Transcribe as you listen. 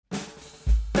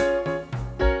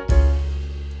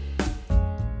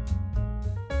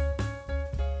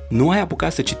Nu ai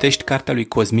apucat să citești cartea lui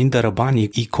Cosmin Dărăban,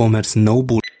 eCommerce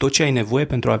Noble, tot ce ai nevoie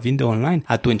pentru a vinde online?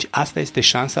 Atunci asta este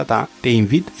șansa ta, te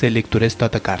invit să lecturezi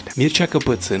toată cartea. Mircea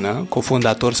Căpățână,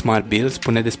 cofondator Smart Build,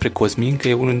 spune despre Cosmin că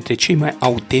e unul dintre cei mai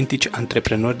autentici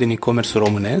antreprenori din e-commerce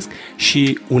românesc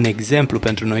și un exemplu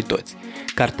pentru noi toți.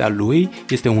 Cartea lui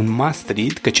este un must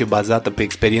read, căci e bazată pe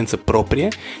experiență proprie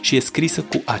și e scrisă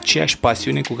cu aceeași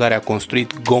pasiune cu care a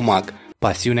construit Gomag,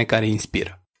 pasiune care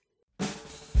inspiră.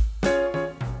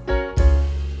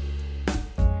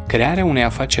 Crearea unei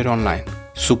afaceri online,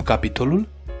 subcapitolul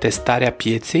Testarea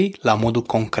pieței la modul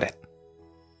concret.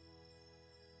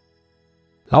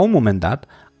 La un moment dat,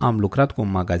 am lucrat cu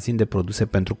un magazin de produse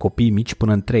pentru copii mici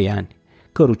până în 3 ani.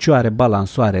 Cărucioare,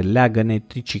 balansoare, leagăne,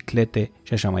 triciclete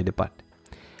și așa mai departe.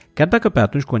 Chiar dacă pe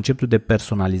atunci conceptul de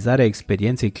personalizare a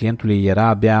experienței clientului era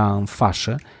abia în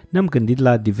fașă, ne-am gândit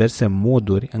la diverse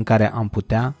moduri în care am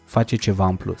putea face ceva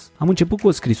în plus. Am început cu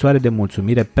o scrisoare de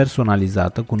mulțumire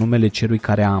personalizată cu numele celui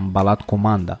care a ambalat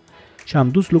comanda și am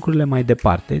dus lucrurile mai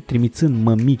departe, trimițând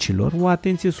mămicilor o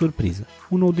atenție surpriză,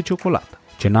 un ou de ciocolată.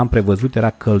 Ce n-am prevăzut era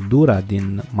căldura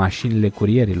din mașinile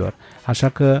curierilor, așa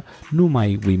că nu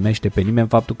mai uimește pe nimeni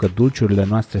faptul că dulciurile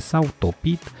noastre s-au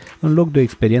topit, în loc de o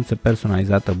experiență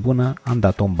personalizată bună, am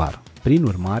dat-o în bar. Prin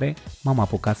urmare, m-am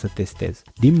apucat să testez.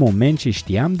 Din moment ce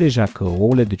știam deja că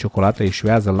ouăle de ciocolată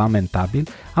eșuează lamentabil,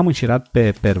 am înșirat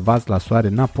pe pervaz la soare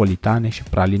napolitane și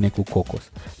praline cu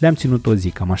cocos. Le-am ținut o zi,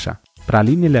 cam așa.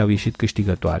 Pralinele au ieșit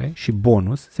câștigătoare și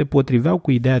bonus se potriveau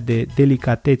cu ideea de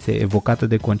delicatețe evocată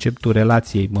de conceptul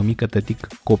relației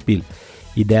mămică-tătic-copil,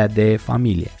 ideea de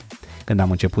familie. Când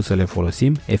am început să le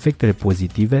folosim, efectele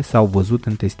pozitive s-au văzut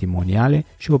în testimoniale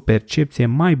și o percepție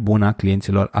mai bună a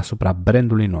clienților asupra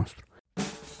brandului nostru.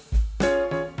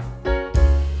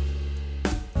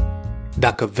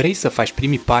 Dacă vrei să faci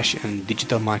primii pași în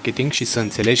digital marketing și să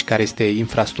înțelegi care este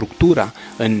infrastructura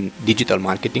în digital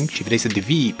marketing și vrei să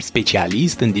devii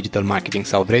specialist în digital marketing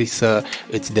sau vrei să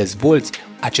îți dezvolți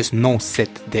acest nou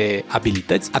set de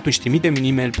abilități, atunci trimite-mi un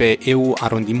e-mail pe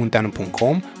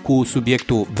eu@radumunteanu.com cu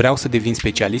subiectul vreau să devin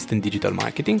specialist în digital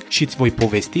marketing și îți voi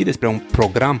povesti despre un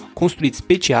program construit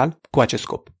special cu acest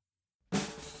scop.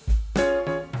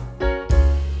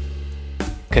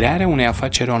 Crearea unei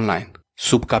afaceri online.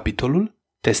 Subcapitolul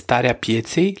Testarea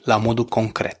pieței la modul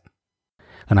concret.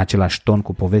 În același ton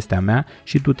cu povestea mea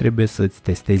și tu trebuie să-ți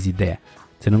testezi ideea,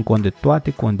 ținând cont de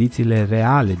toate condițiile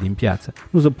reale din piață.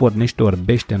 Nu să pornești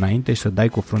orbește înainte și să dai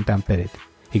cu fruntea în perete.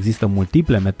 Există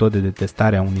multiple metode de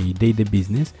testare a unei idei de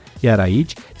business, iar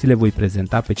aici ți le voi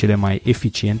prezenta pe cele mai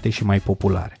eficiente și mai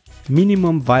populare.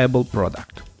 Minimum Viable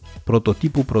Product.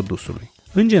 Prototipul produsului.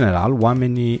 În general,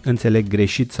 oamenii înțeleg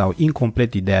greșit sau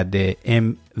incomplet ideea de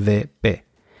MVP.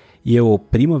 E o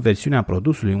primă versiune a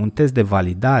produsului, un test de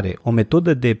validare, o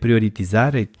metodă de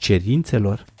prioritizare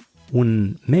cerințelor.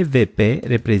 Un MVP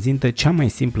reprezintă cea mai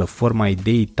simplă formă a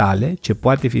ideii tale ce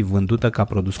poate fi vândută ca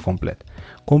produs complet.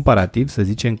 Comparativ, să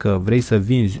zicem că vrei să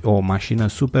vinzi o mașină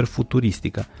super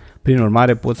futuristică. Prin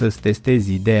urmare, poți să-ți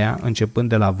testezi ideea începând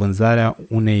de la vânzarea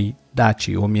unei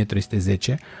Dacia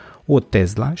 1310, o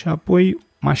Tesla și apoi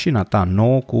mașina ta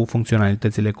nouă cu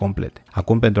funcționalitățile complete.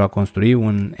 Acum, pentru a construi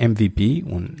un MVP,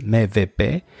 un MVP,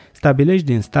 stabilești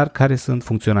din start care sunt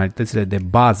funcționalitățile de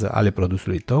bază ale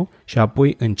produsului tău și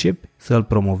apoi începi să îl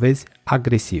promovezi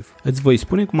agresiv. Îți voi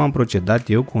spune cum am procedat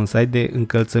eu cu un site de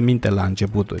încălțăminte la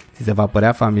începuturi. Ți se va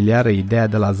părea familiară ideea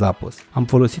de la Zappos. Am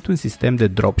folosit un sistem de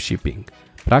dropshipping.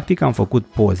 Practic am făcut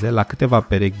poze la câteva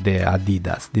perechi de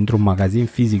Adidas dintr-un magazin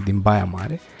fizic din Baia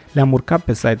Mare, le-am urcat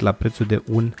pe site la prețul de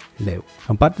 1 leu.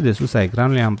 În partea de sus a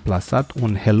ecranului am plasat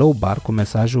un hello bar cu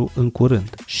mesajul în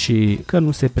curând și că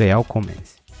nu se preiau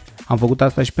comenzi. Am făcut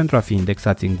asta și pentru a fi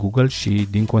indexați în Google și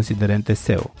din considerente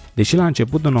SEO. Deși la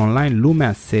început în online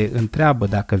lumea se întreabă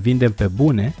dacă vindem pe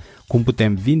bune, cum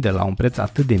putem vinde la un preț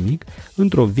atât de mic,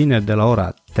 într-o vineri de la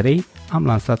ora 3 am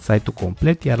lansat site-ul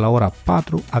complet, iar la ora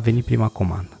 4 a venit prima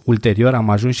comandă. Ulterior am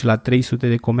ajuns și la 300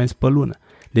 de comenzi pe lună,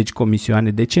 deci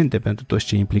comisioane decente pentru toți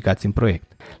cei implicați în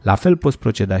proiect. La fel poți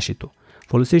proceda și tu.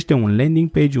 Folosește un landing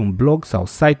page, un blog sau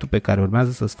site-ul pe care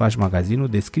urmează să-ți faci magazinul,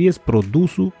 descrie-ți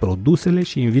produsul, produsele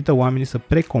și invită oamenii să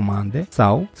precomande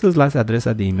sau să-ți lase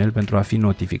adresa de e-mail pentru a fi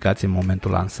notificați în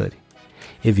momentul lansării.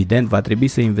 Evident, va trebui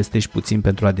să investești puțin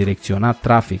pentru a direcționa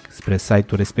trafic spre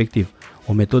site-ul respectiv.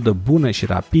 O metodă bună și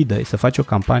rapidă e să faci o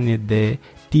campanie de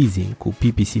teasing cu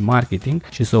PPC marketing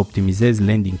și să optimizezi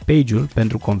landing page-ul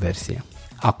pentru conversie.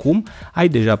 Acum ai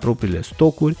deja propriile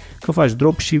stocuri, că faci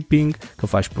dropshipping, că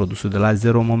faci produsul de la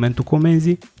zero în momentul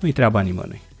comenzii, nu-i treaba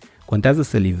nimănui. Contează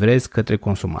să livrezi către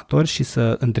consumator și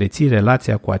să întreții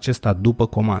relația cu acesta după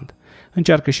comandă.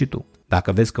 Încearcă și tu.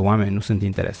 Dacă vezi că oamenii nu sunt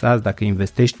interesați, dacă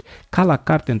investești ca la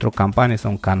carte într-o campanie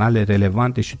sau în canale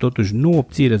relevante și totuși nu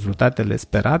obții rezultatele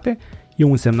sperate, e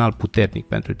un semnal puternic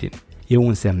pentru tine. E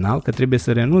un semnal că trebuie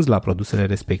să renunți la produsele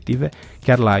respective,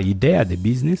 chiar la ideea de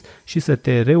business și să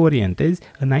te reorientezi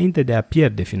înainte de a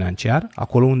pierde financiar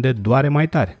acolo unde doare mai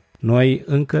tare. Noi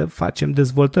încă facem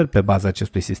dezvoltări pe baza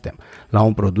acestui sistem. La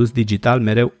un produs digital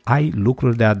mereu ai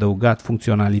lucruri de adăugat,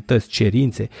 funcționalități,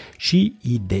 cerințe și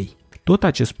idei. Tot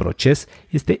acest proces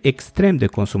este extrem de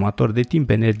consumator de timp,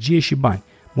 energie și bani,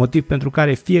 motiv pentru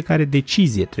care fiecare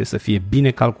decizie trebuie să fie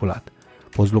bine calculată.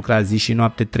 Poți lucra zi și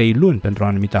noapte 3 luni pentru o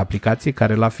anumită aplicație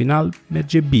care la final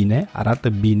merge bine, arată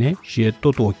bine și e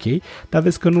totul ok, dar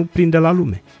vezi că nu prinde la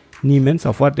lume. Nimeni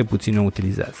sau foarte puțini o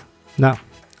utilizează. Da,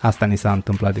 asta ni s-a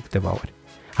întâmplat de câteva ori.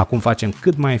 Acum facem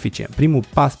cât mai eficient. Primul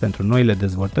pas pentru noile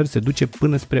dezvoltări se duce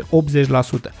până spre 80%.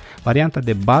 Varianta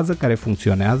de bază care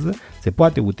funcționează se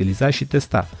poate utiliza și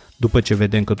testa. După ce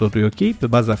vedem că totul e ok, pe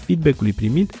baza feedback-ului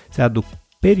primit se aduc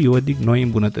periodic noi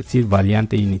îmbunătățiri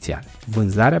variantei inițiale.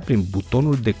 Vânzarea prin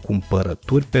butonul de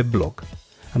cumpărături pe blog.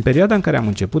 În perioada în care am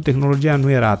început, tehnologia nu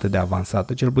era atât de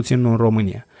avansată, cel puțin nu în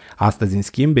România. Astăzi, în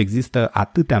schimb, există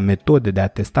atâtea metode de a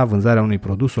testa vânzarea unui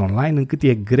produs online încât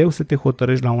e greu să te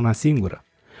hotărăști la una singură.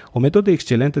 O metodă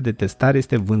excelentă de testare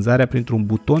este vânzarea printr-un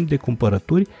buton de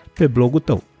cumpărături pe blogul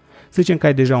tău. Să zicem că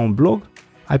ai deja un blog,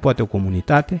 ai poate o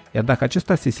comunitate, iar dacă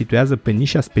acesta se situează pe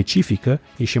nișa specifică,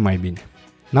 e și mai bine.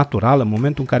 Natural, în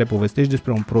momentul în care povestești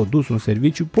despre un produs, un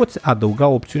serviciu, poți adăuga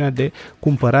opțiunea de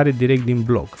cumpărare direct din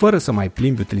blog, fără să mai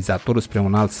plimbi utilizatorul spre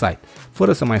un alt site,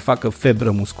 fără să mai facă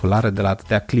febră musculară de la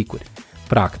atâtea clicuri.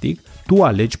 Practic, tu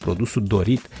alegi produsul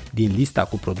dorit din lista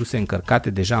cu produse încărcate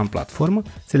deja în platformă,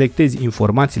 selectezi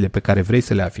informațiile pe care vrei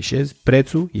să le afișezi,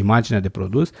 prețul, imaginea de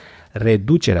produs,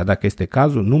 reducerea dacă este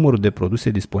cazul, numărul de produse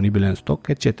disponibile în stoc,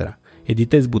 etc.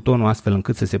 Editezi butonul astfel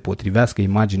încât să se potrivească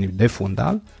imaginii de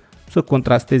fundal, să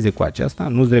contrasteze cu aceasta,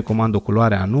 nu-ți recomand o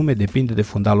culoare anume, depinde de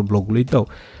fundalul blogului tău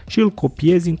și îl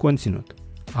copiezi în conținut,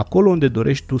 acolo unde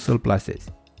dorești tu să-l plasezi.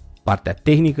 Partea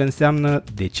tehnică înseamnă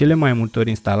de cele mai multe ori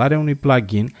instalarea unui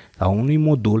plugin sau unui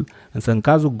modul, însă în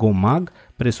cazul Gomag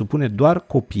presupune doar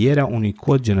copierea unui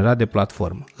cod generat de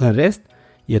platformă. În rest,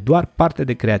 e doar parte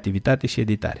de creativitate și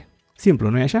editare. Simplu,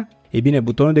 nu-i așa? Ei bine,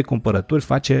 butonul de cumpărături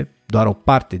face doar o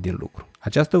parte din lucru.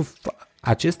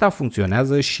 Acesta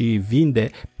funcționează și vinde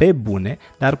pe bune,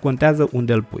 dar contează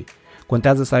unde îl pui.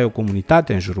 Contează să ai o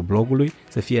comunitate în jurul blogului,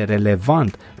 să fie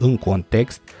relevant în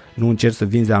context, nu încerci să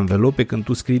vinzi anvelope când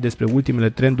tu scrii despre ultimele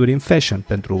trenduri în fashion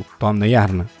pentru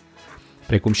toamnă-iarnă,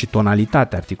 precum și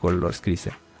tonalitatea articolelor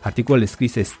scrise. Articolele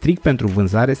scrise strict pentru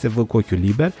vânzare se văd cu ochiul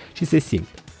liber și se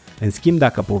simt. În schimb,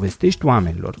 dacă povestești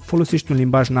oamenilor, folosești un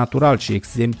limbaj natural și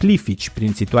exemplifici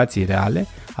prin situații reale,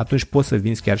 atunci poți să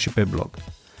vinzi chiar și pe blog.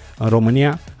 În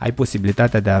România ai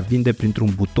posibilitatea de a vinde printr-un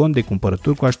buton de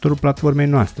cumpărături cu ajutorul platformei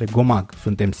noastre, Gomag.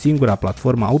 Suntem singura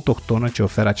platformă autohtonă ce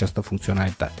oferă această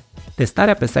funcționalitate.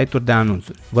 Testarea pe site-uri de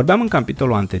anunțuri. Vorbeam în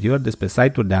capitolul anterior despre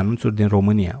site-uri de anunțuri din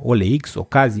România, OLX,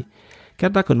 Ocazii. Chiar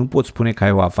dacă nu poți spune că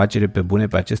ai o afacere pe bune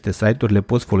pe aceste site-uri, le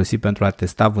poți folosi pentru a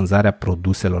testa vânzarea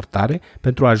produselor tale,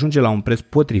 pentru a ajunge la un preț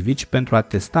potrivit și pentru a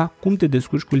testa cum te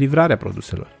descurci cu livrarea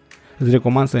produselor. Îți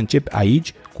recomand să începi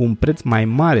aici cu un preț mai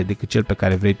mare decât cel pe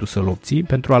care vrei tu să-l obții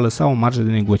pentru a lăsa o marjă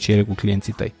de negociere cu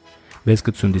clienții tăi. Vezi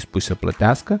cât sunt dispuși să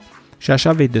plătească și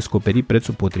așa vei descoperi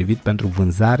prețul potrivit pentru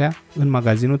vânzarea în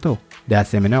magazinul tău. De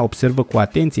asemenea, observă cu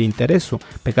atenție interesul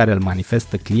pe care îl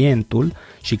manifestă clientul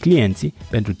și clienții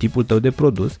pentru tipul tău de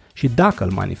produs și dacă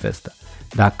îl manifestă.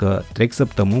 Dacă trec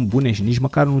săptămâni bune și nici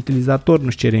măcar un utilizator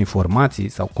nu-și cere informații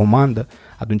sau comandă,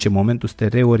 atunci e momentul să te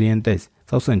reorientezi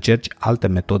sau să încerci alte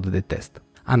metode de test.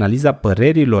 Analiza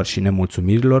părerilor și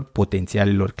nemulțumirilor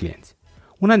potențialilor clienți.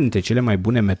 Una dintre cele mai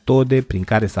bune metode prin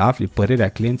care să afli părerea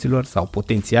clienților sau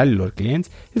potențialilor clienți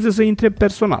este să întrebi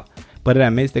personal. Părerea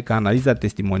mea este că analiza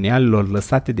testimonialelor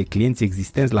lăsate de clienți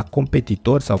existenți la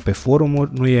competitori sau pe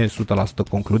forumuri nu e 100%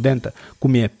 concludentă,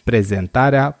 cum e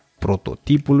prezentarea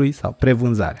prototipului sau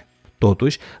prevânzarea.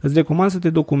 Totuși, îți recomand să te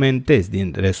documentezi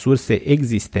din resurse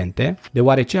existente,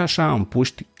 deoarece așa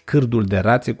împuști cârdul de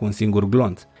rațe cu un singur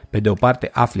glonț. Pe de o parte,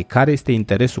 afli care este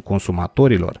interesul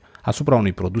consumatorilor asupra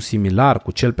unui produs similar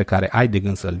cu cel pe care ai de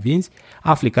gând să-l vinzi,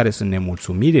 afli care sunt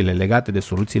nemulțumirile legate de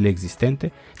soluțiile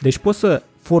existente, deci poți să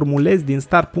formulezi din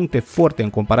start puncte forte în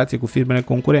comparație cu firmele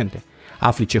concurente.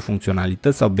 Afli ce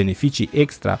funcționalități sau beneficii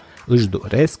extra își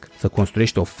doresc, să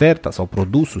construiești oferta sau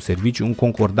produsul, serviciul în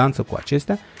concordanță cu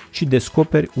acestea și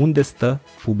descoperi unde stă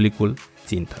publicul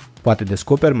țintă. Poate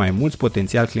descoperi mai mulți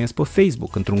potențiali clienți pe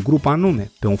Facebook, într-un grup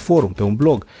anume, pe un forum, pe un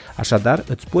blog. Așadar,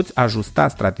 îți poți ajusta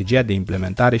strategia de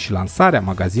implementare și lansarea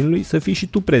magazinului să fii și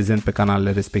tu prezent pe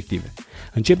canalele respective.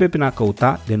 Începe prin a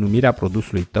căuta denumirea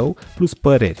produsului tău plus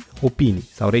păreri, opinii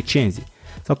sau recenzii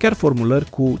sau chiar formulări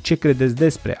cu ce credeți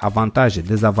despre, avantaje,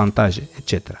 dezavantaje,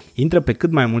 etc. Intră pe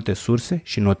cât mai multe surse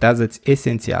și notează-ți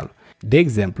esențialul. De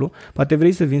exemplu, poate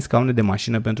vrei să vinzi scaune de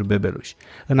mașină pentru bebeluși.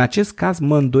 În acest caz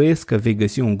mă îndoiesc că vei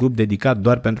găsi un grup dedicat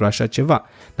doar pentru așa ceva,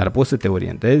 dar poți să te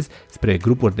orientezi spre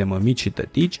grupuri de mămici și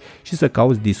tătici și să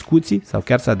cauți discuții sau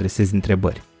chiar să adresezi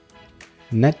întrebări.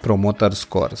 Net Promoter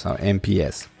Score sau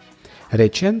NPS.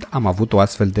 Recent am avut o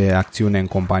astfel de acțiune în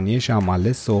companie și am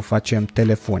ales să o facem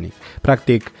telefonic.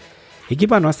 Practic,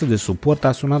 echipa noastră de suport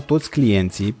a sunat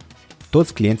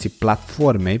toți clienții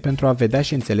platformei pentru a vedea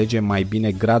și înțelege mai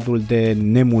bine gradul de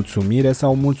nemulțumire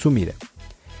sau mulțumire.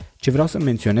 Ce vreau să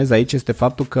menționez aici este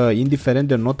faptul că, indiferent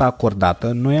de nota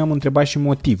acordată, noi am întrebat și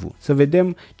motivul, să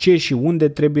vedem ce și unde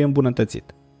trebuie îmbunătățit.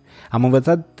 Am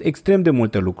învățat extrem de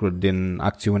multe lucruri din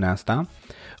acțiunea asta.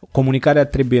 Comunicarea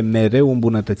trebuie mereu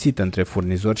îmbunătățită între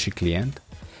furnizor și client.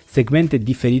 Segmente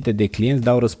diferite de clienți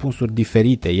dau răspunsuri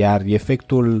diferite, iar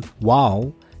efectul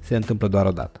wow se întâmplă doar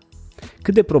o dată.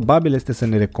 Cât de probabil este să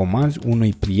ne recomanzi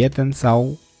unui prieten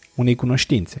sau unei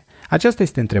cunoștințe? Aceasta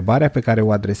este întrebarea pe care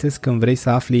o adresezi când vrei să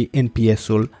afli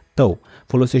NPS-ul tău.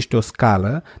 Folosești o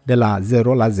scală de la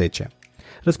 0 la 10.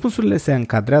 Răspunsurile se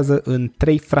încadrează în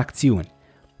 3 fracțiuni.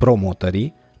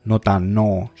 Promotorii, nota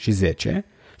 9 și 10,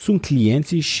 sunt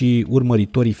clienții și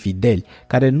urmăritorii fideli,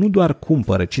 care nu doar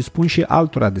cumpără, ci spun și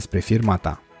altora despre firma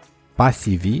ta.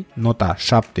 Pasivii, nota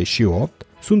 7 și 8,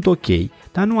 sunt ok,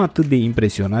 dar nu atât de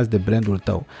impresionați de brandul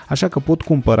tău, așa că pot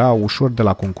cumpăra ușor de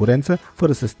la concurență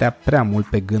fără să stea prea mult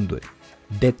pe gânduri.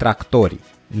 Detractorii,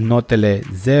 notele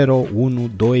 0,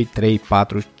 1, 2, 3,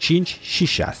 4, 5 și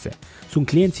 6. Sunt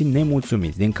clienții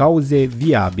nemulțumiți, din cauze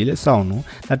viabile sau nu,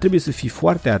 dar trebuie să fii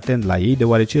foarte atent la ei,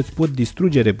 deoarece îți pot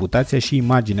distruge reputația și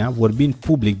imaginea vorbind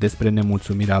public despre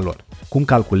nemulțumirea lor. Cum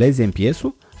calculezi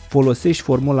NPS-ul? Folosești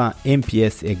formula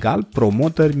NPS egal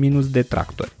promoter minus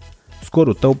detractori.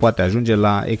 Scorul tău poate ajunge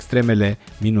la extremele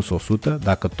minus 100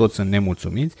 dacă toți sunt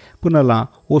nemulțumiți, până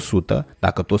la 100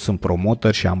 dacă toți sunt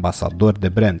promotori și ambasadori de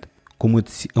brand. Cum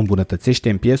îți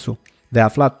îmbunătățește NPS-ul? De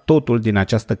aflat totul din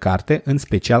această carte, în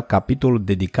special capitolul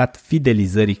dedicat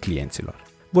fidelizării clienților.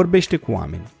 Vorbește cu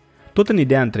oamenii. Tot în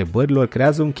ideea întrebărilor,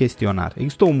 creează un chestionar.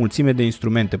 Există o mulțime de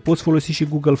instrumente, poți folosi și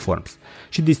Google Forms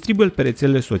și distribuie-l pe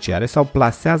rețelele sociale sau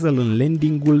plasează-l în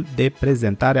landing-ul de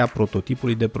prezentare a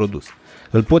prototipului de produs.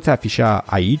 Îl poți afișa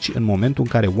aici în momentul în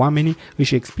care oamenii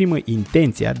își exprimă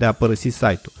intenția de a părăsi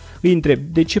site-ul. Îi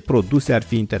întrebi de ce produse ar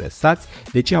fi interesați,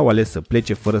 de ce au ales să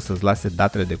plece fără să-ți lase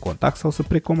datele de contact sau să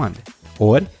precomande.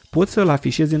 Ori, poți să-l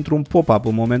afișezi într-un pop-up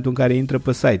în momentul în care intră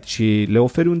pe site și le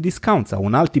oferi un discount sau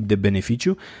un alt tip de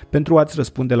beneficiu pentru a-ți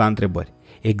răspunde la întrebări.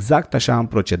 Exact așa am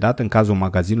procedat în cazul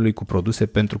magazinului cu produse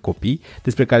pentru copii,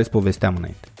 despre care îți povesteam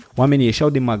înainte. Oamenii ieșeau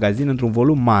din magazin într-un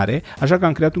volum mare, așa că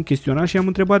am creat un chestionar și am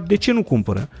întrebat de ce nu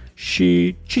cumpără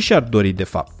și ce și-ar dori de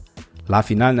fapt. La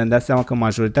final ne-am dat seama că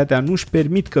majoritatea nu își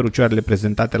permit cărucioarele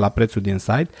prezentate la prețul din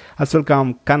site, astfel că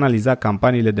am canalizat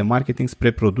campaniile de marketing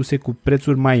spre produse cu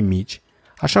prețuri mai mici,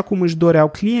 așa cum își doreau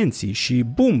clienții și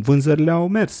bum, vânzările au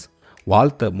mers. O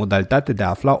altă modalitate de a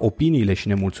afla opiniile și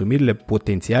nemulțumirile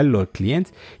potențialilor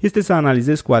clienți este să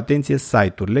analizezi cu atenție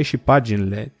site-urile și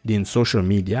paginile din social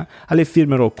media ale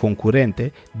firmelor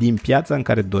concurente din piața în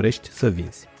care dorești să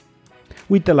vinzi.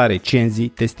 Uită la recenzii,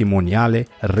 testimoniale,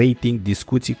 rating,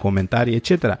 discuții, comentarii,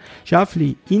 etc. și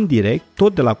afli indirect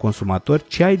tot de la consumator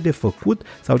ce ai de făcut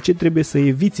sau ce trebuie să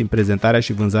eviți în prezentarea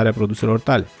și vânzarea produselor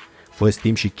tale. Fă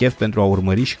timp și chef pentru a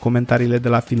urmări și comentariile de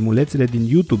la filmulețele din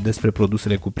YouTube despre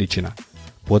produsele cu pricina.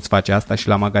 Poți face asta și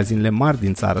la magazinele mari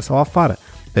din țară sau afară,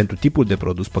 pentru tipul de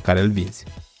produs pe care îl vinzi.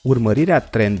 Urmărirea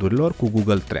trendurilor cu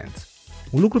Google Trends.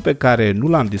 Un lucru pe care nu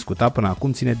l-am discutat până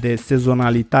acum ține de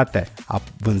sezonalitatea a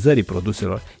vânzării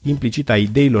produselor, implicit a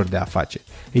ideilor de afaceri.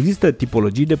 Există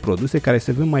tipologii de produse care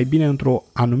se vând mai bine într-o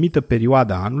anumită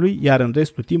perioadă a anului, iar în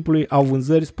restul timpului au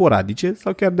vânzări sporadice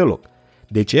sau chiar deloc.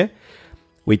 De ce?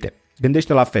 Uite,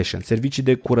 gândește la fashion, servicii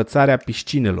de curățare a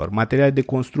piscinelor, materiale de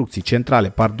construcții, centrale,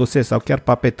 pardose sau chiar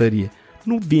papetărie.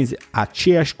 Nu vinzi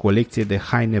aceeași colecție de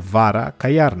haine vara ca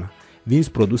iarna.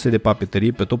 Vinzi produse de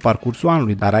papeterie pe tot parcursul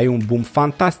anului, dar ai un boom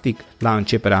fantastic la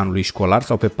începerea anului școlar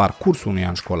sau pe parcursul unui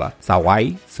an școlar. Sau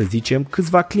ai, să zicem,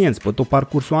 câțiva clienți pe tot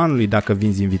parcursul anului dacă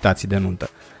vinzi invitații de nuntă,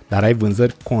 dar ai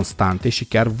vânzări constante și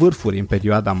chiar vârfuri în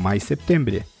perioada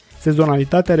mai-septembrie.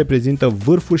 Sezonalitatea reprezintă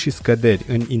vârfuri și scăderi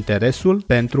în interesul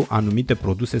pentru anumite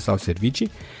produse sau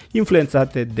servicii,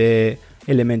 influențate de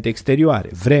elemente exterioare,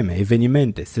 vreme,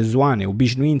 evenimente, sezoane,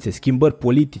 obișnuințe, schimbări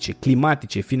politice,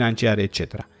 climatice, financiare,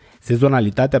 etc.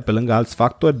 Sezonalitatea, pe lângă alți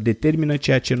factori, determină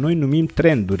ceea ce noi numim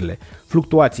trendurile,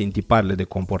 fluctuații în tiparele de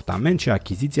comportament și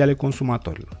achiziții ale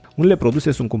consumatorilor. Unele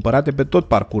produse sunt cumpărate pe tot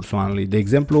parcursul anului, de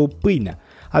exemplu pâinea.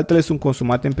 Altele sunt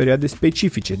consumate în perioade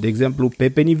specifice, de exemplu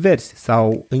pepenii verzi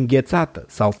sau înghețată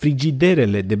sau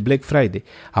frigiderele de Black Friday.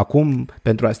 Acum,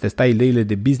 pentru a testa ideile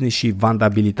de business și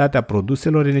vandabilitatea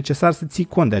produselor, e necesar să ții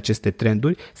cont de aceste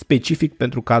trenduri specific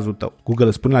pentru cazul tău. Google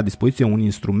îți pune la dispoziție un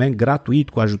instrument gratuit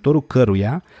cu ajutorul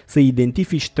căruia să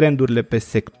identifici trendurile pe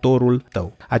sectorul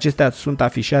tău. Acestea sunt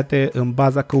afișate în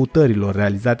baza căutărilor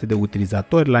realizate de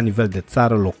utilizatori la nivel de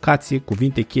țară, locație,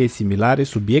 cuvinte cheie similare,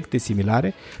 subiecte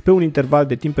similare, pe un interval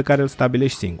de timp pe care îl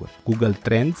stabilești singur. Google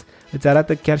Trends îți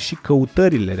arată chiar și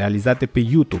căutările realizate pe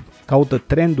YouTube. Caută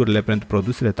trendurile pentru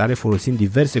produsele tale folosind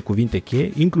diverse cuvinte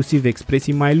cheie, inclusiv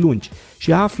expresii mai lungi,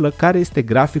 și află care este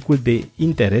graficul de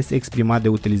interes exprimat de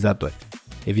utilizatori.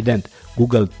 Evident,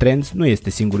 Google Trends nu este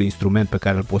singurul instrument pe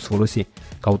care îl poți folosi.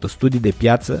 Caută studii de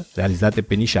piață realizate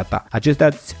pe nișa ta. Acestea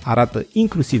îți arată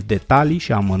inclusiv detalii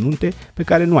și amănunte pe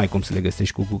care nu ai cum să le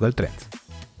găsești cu Google Trends.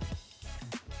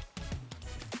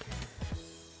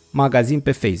 Magazin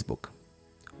pe Facebook.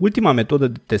 Ultima metodă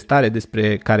de testare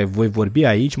despre care voi vorbi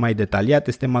aici mai detaliat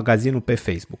este magazinul pe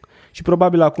Facebook. Și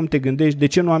probabil acum te gândești de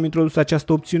ce nu am introdus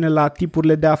această opțiune la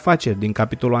tipurile de afaceri din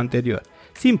capitolul anterior.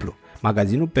 Simplu,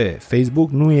 magazinul pe Facebook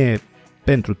nu e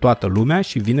pentru toată lumea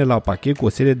și vine la pachet cu o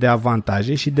serie de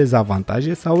avantaje și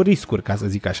dezavantaje sau riscuri, ca să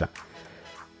zic așa.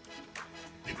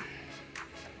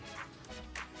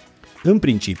 În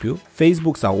principiu,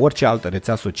 Facebook sau orice altă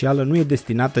rețea socială nu e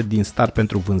destinată din start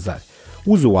pentru vânzare.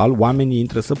 Uzual, oamenii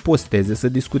intră să posteze, să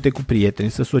discute cu prieteni,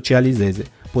 să socializeze.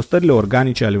 Postările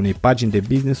organice ale unei pagini de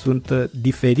business sunt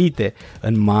diferite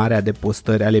în marea de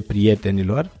postări ale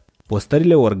prietenilor.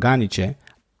 Postările organice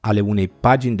ale unei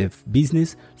pagini de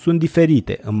business sunt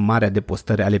diferite în marea de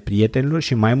postări ale prietenilor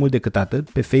și mai mult decât atât,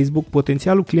 pe Facebook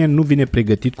potențialul client nu vine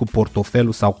pregătit cu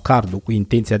portofelul sau cardul cu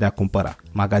intenția de a cumpăra.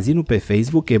 Magazinul pe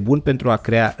Facebook e bun pentru a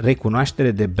crea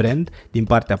recunoaștere de brand din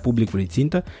partea publicului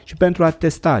țintă și pentru a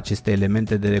testa aceste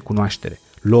elemente de recunoaștere: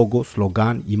 logo,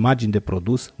 slogan, imagini de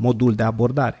produs, modul de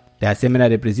abordare. De asemenea,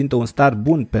 reprezintă un start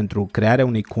bun pentru crearea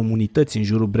unei comunități în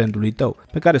jurul brandului tău,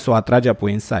 pe care să o atragi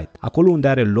apoi în site, acolo unde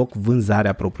are loc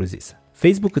vânzarea propriu-zisă.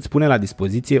 Facebook îți pune la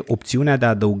dispoziție opțiunea de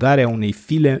adăugare a unei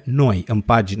file noi în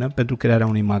pagină pentru crearea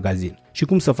unui magazin. Și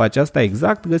cum să faci asta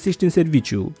exact, găsești în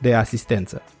serviciu de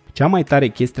asistență. Cea mai tare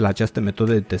chestie la această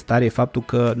metodă de testare e faptul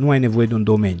că nu ai nevoie de un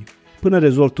domeniu. Până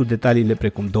rezolvi tu detaliile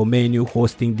precum domeniu,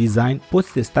 hosting, design,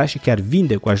 poți testa și chiar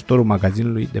vinde cu ajutorul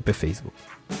magazinului de pe Facebook.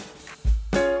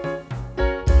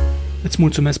 Îți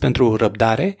mulțumesc pentru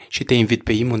răbdare și te invit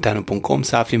pe imunteanu.com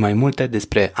să afli mai multe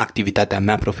despre activitatea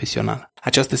mea profesională.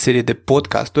 Această serie de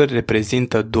podcasturi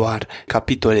reprezintă doar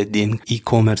capitole din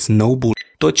eCommerce modul,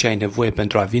 tot ce ai nevoie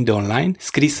pentru a vinde online,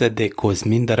 scrisă de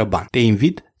Cosmin Dărăban. Te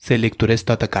invit să lecturezi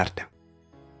toată cartea.